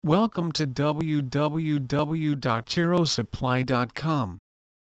Welcome to www.chirosupply.com.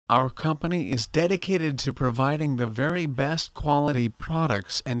 Our company is dedicated to providing the very best quality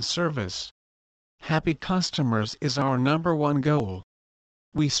products and service. Happy customers is our #1 goal.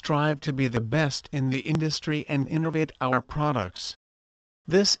 We strive to be the best in the industry and innovate our products.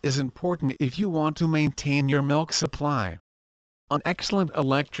 This is important if you want to maintain your milk supply. An excellent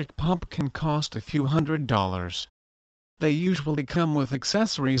electric pump can cost a few $100s. They usually come with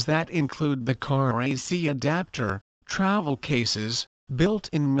accessories that include the car AC adapter, travel cases,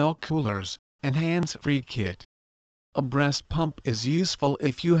 built-in milk coolers, and hands-free kit. A breast pump is useful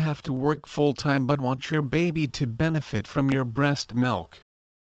if you have to work full-time but want your baby to benefit from your breast milk.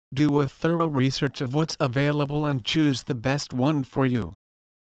 Do a thorough research of what's available and choose the best one for you.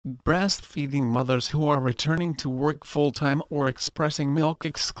 Breastfeeding mothers who are returning to work full-time or expressing milk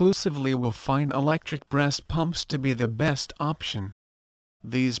exclusively will find electric breast pumps to be the best option.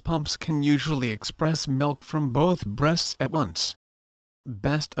 These pumps can usually express milk from both breasts at once.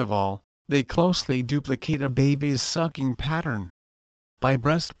 Best of all, they closely duplicate a baby's sucking pattern. Buy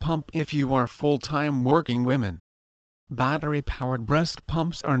breast pump if you are full-time working women. Battery-powered breast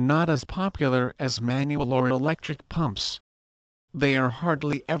pumps are not as popular as manual or electric pumps. They are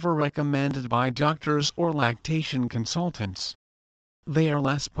hardly ever recommended by doctors or lactation consultants. They are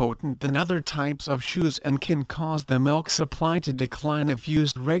less potent than other types of shoes and can cause the milk supply to decline if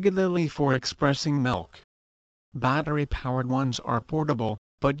used regularly for expressing milk. Battery-powered ones are portable,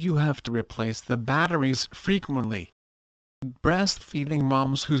 but you have to replace the batteries frequently. Breastfeeding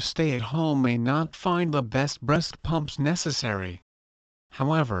moms who stay at home may not find the best breast pumps necessary.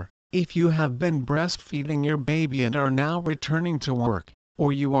 However, if you have been breastfeeding your baby and are now returning to work,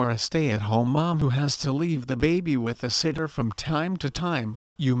 or you are a stay-at-home mom who has to leave the baby with a sitter from time to time,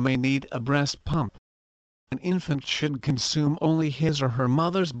 you may need a breast pump. An infant should consume only his or her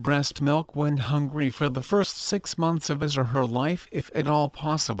mother's breast milk when hungry for the first 6 months of his or her life if at all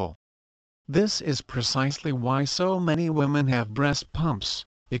possible. This is precisely why so many women have breast pumps,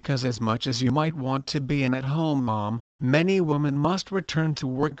 because as much as you might want to be an at-home mom, many women must return to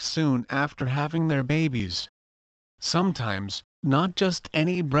work soon after having their babies. Sometimes, not just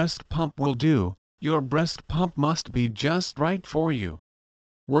any breast pump will do, your breast pump must be just right for you.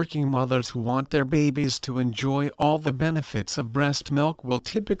 Working mothers who want their babies to enjoy all the benefits of breast milk will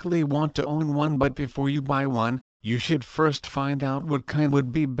typically want to own one, but before you buy one, you should first find out what kind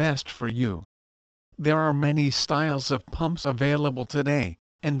would be best for you. There are many styles of pumps available today,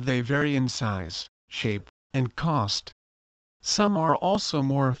 and they vary in size, shape, and cost. Some are also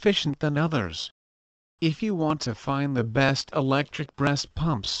more efficient than others. If you want to find the best electric breast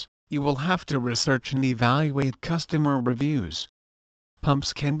pumps, you will have to research and evaluate customer reviews.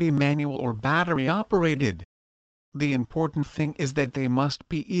 Pumps can be manual or battery operated. The important thing is that they must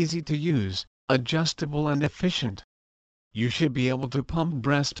be easy to use, adjustable and efficient. You should be able to pump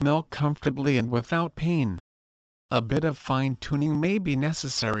breast milk comfortably and without pain. A bit of fine-tuning may be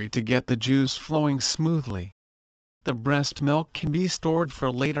necessary to get the juice flowing smoothly. The breast milk can be stored for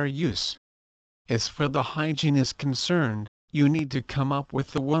later use. As for the hygiene is concerned, you need to come up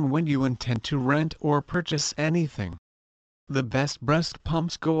with the one when you intend to rent or purchase anything. The best breast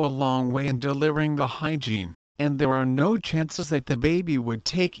pumps go a long way in delivering the hygiene, and there are no chances that the baby would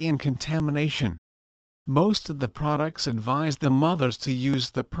take in contamination. Most of the products advise the mothers to use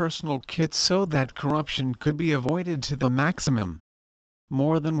the personal kit so that corruption could be avoided to the maximum.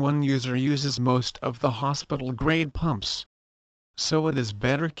 More than one user uses most of the hospital-grade pumps. So it is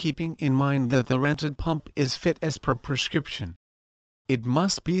better keeping in mind that the rented pump is fit as per prescription. It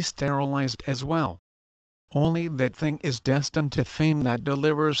must be sterilized as well. Only that thing is destined to fame that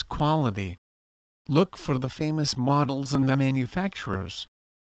delivers quality. Look for the famous models and the manufacturers.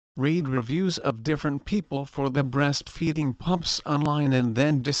 Read reviews of different people for the breastfeeding pumps online and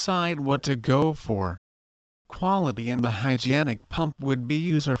then decide what to go for. Quality and the hygienic pump would be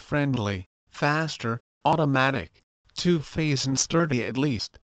user-friendly, faster, automatic, two-phase and sturdy at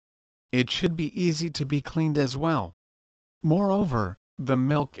least. It should be easy to be cleaned as well. Moreover, the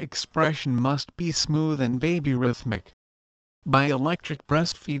milk expression must be smooth and baby rhythmic. Buy electric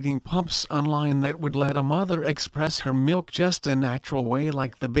breastfeeding pumps online that would let a mother express her milk just a natural way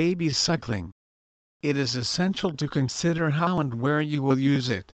like the baby's suckling. It is essential to consider how and where you will use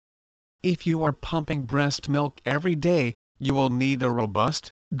it. If you are pumping breast milk every day, you will need a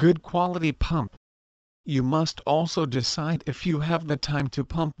robust, good quality pump. You must also decide if you have the time to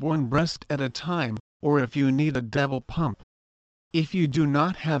pump one breast at a time, or if you need a double pump. If you do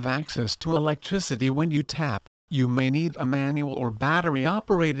not have access to electricity when you tap, you may need a manual or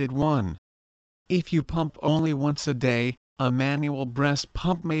battery-operated one. If you pump only once a day, a manual breast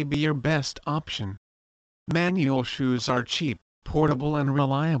pump may be your best option. Manual shoes are cheap, portable and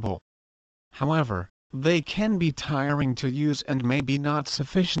reliable. However, they can be tiring to use and may be not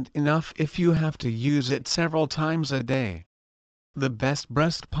sufficient enough if you have to use it several times a day. The best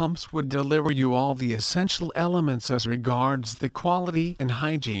breast pumps would deliver you all the essential elements as regards the quality and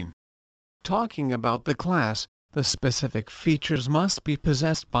hygiene. Talking about the class, the specific features must be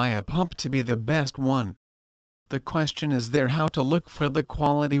possessed by a pump to be the best one. The question is there how to look for the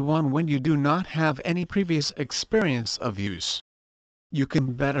quality one when you do not have any previous experience of use. You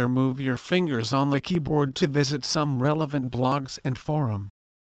can better move your fingers on the keyboard to visit some relevant blogs and forum.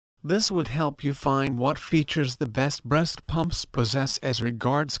 This would help you find what features the best breast pumps possess as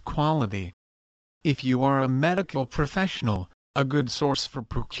regards quality. If you are a medical professional, a good source for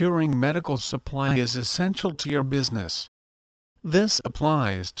procuring medical supply is essential to your business. This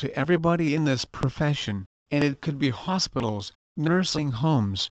applies to everybody in this profession, and it could be hospitals, nursing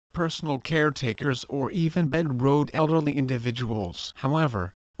homes, personal caretakers or even bedridden elderly individuals.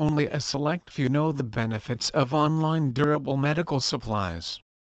 However, only a select few know the benefits of online durable medical supplies.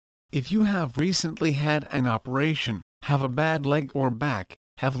 If you have recently had an operation, have a bad leg or back,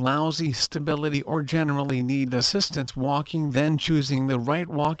 have lousy stability or generally need assistance walking, then choosing the right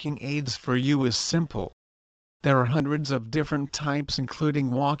walking aids for you is simple. There are hundreds of different types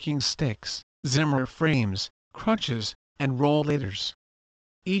including walking sticks, Zimmer frames, crutches, and rollators.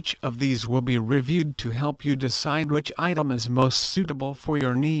 Each of these will be reviewed to help you decide which item is most suitable for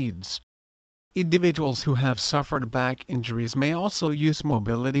your needs. Individuals who have suffered back injuries may also use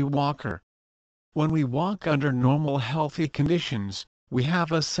mobility walker. When we walk under normal healthy conditions, we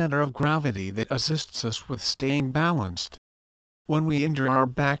have a center of gravity that assists us with staying balanced. When we injure our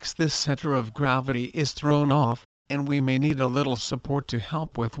backs, this center of gravity is thrown off, and we may need a little support to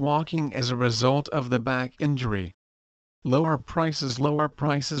help with walking as a result of the back injury. Lower prices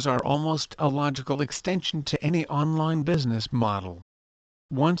are almost a logical extension to any online business model.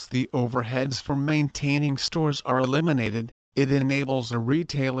 Once the overheads for maintaining stores are eliminated, it enables a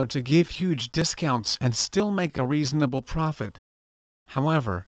retailer to give huge discounts and still make a reasonable profit.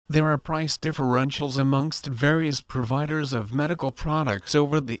 However, there are price differentials amongst various providers of medical products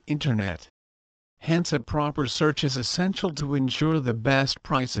over the internet. Hence, a proper search is essential to ensure the best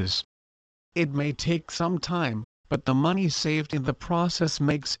prices. It may take some time, but the money saved in the process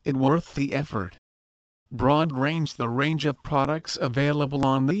makes it worth the effort. The range of products available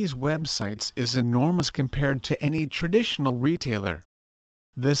on these websites is enormous compared to any traditional retailer.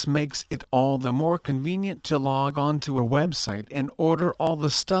 This makes it all the more convenient to log on to a website and order all the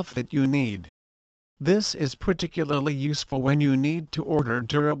stuff that you need. This is particularly useful when you need to order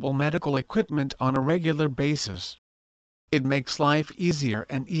durable medical equipment on a regular basis. It makes life easier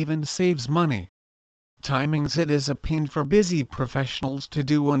and even saves money. Timings: it is a pain for busy professionals to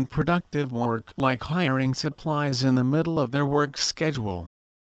do unproductive work like hiring supplies in the middle of their work schedule.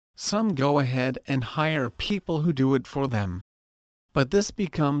 Some go ahead and hire people who do it for them. But this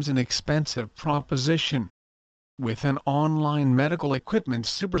becomes an expensive proposition. With an online medical equipment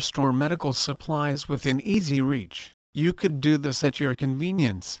superstore, medical supplies within easy reach, you could do this at your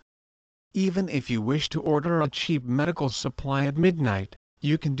convenience. Even if you wish to order a cheap medical supply at midnight,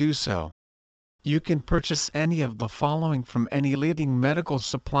 you can do so. You can purchase any of the following from any leading medical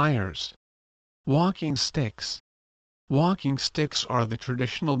suppliers. Walking sticks. Walking sticks are the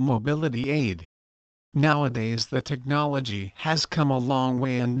traditional mobility aid. Nowadays the technology has come a long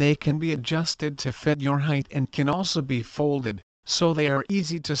way and they can be adjusted to fit your height and can also be folded, so they are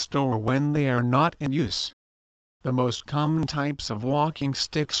easy to store when they are not in use. The most common types of walking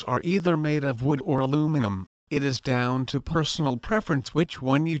sticks are either made of wood or aluminum. It is down to personal preference which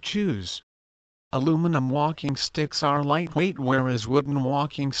one you choose. Aluminum walking sticks are lightweight, whereas wooden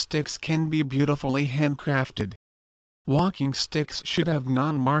walking sticks can be beautifully handcrafted. Walking sticks should have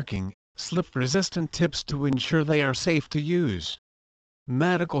non-marking, slip-resistant tips to ensure they are safe to use.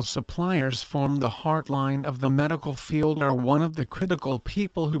 Medical suppliers form the heartline of the medical field, are one of the critical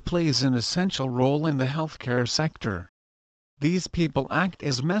people who plays an essential role in the healthcare sector. These people act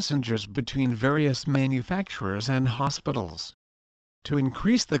as messengers between various manufacturers and hospitals. To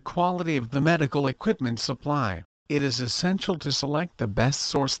increase the quality of the medical equipment supply, it is essential to select the best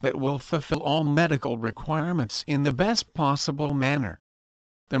source that will fulfill all medical requirements in the best possible manner.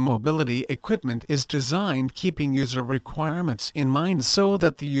 The mobility equipment is designed keeping user requirements in mind so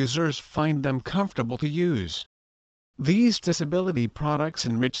that the users find them comfortable to use. These disability products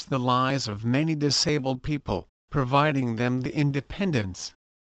enrich the lives of many disabled people, providing them the independence.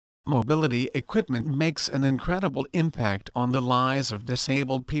 Mobility equipment makes an incredible impact on the lives of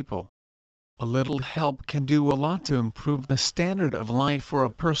disabled people. A little help can do a lot to improve the standard of life for a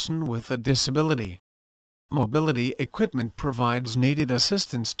person with a disability. Mobility equipment provides needed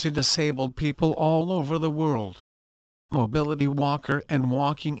assistance to disabled people all over the world. Mobility walker and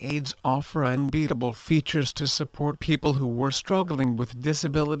walking aids offer unbeatable features to support people who were struggling with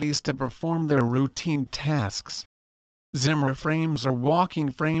disabilities to perform their routine tasks. Zimmer frames or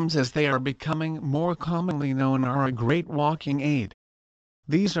walking frames, as they are becoming more commonly known, are a great walking aid.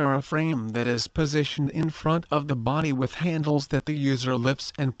 These are a frame that is positioned in front of the body with handles that the user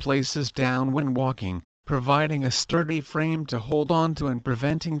lifts and places down when walking, providing a sturdy frame to hold on to and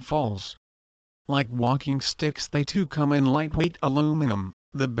preventing falls. Like walking sticks, they too come in lightweight aluminum,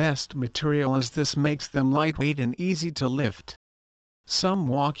 the best material, as this makes them lightweight and easy to lift. Some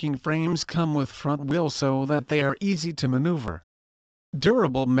walking frames come with front wheels so that they are easy to maneuver.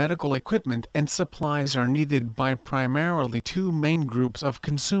 Durable medical equipment and supplies are needed by primarily two main groups of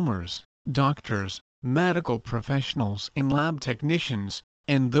consumers: doctors, medical professionals and lab technicians,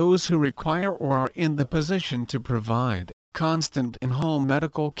 and those who require or are in the position to provide constant in-home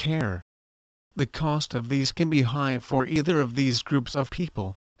medical care. The cost of these can be high for either of these groups of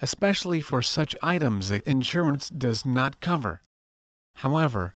people, especially for such items that insurance does not cover.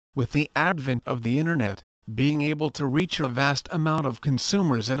 However, with the advent of the Internet, being able to reach a vast amount of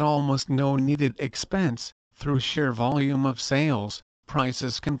consumers at almost no needed expense, through sheer volume of sales,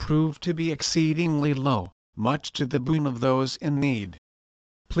 prices can prove to be exceedingly low, much to the boon of those in need.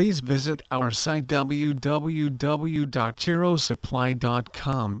 Please visit our site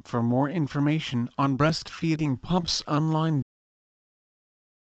www.herosupply.com for more information on breastfeeding pumps online.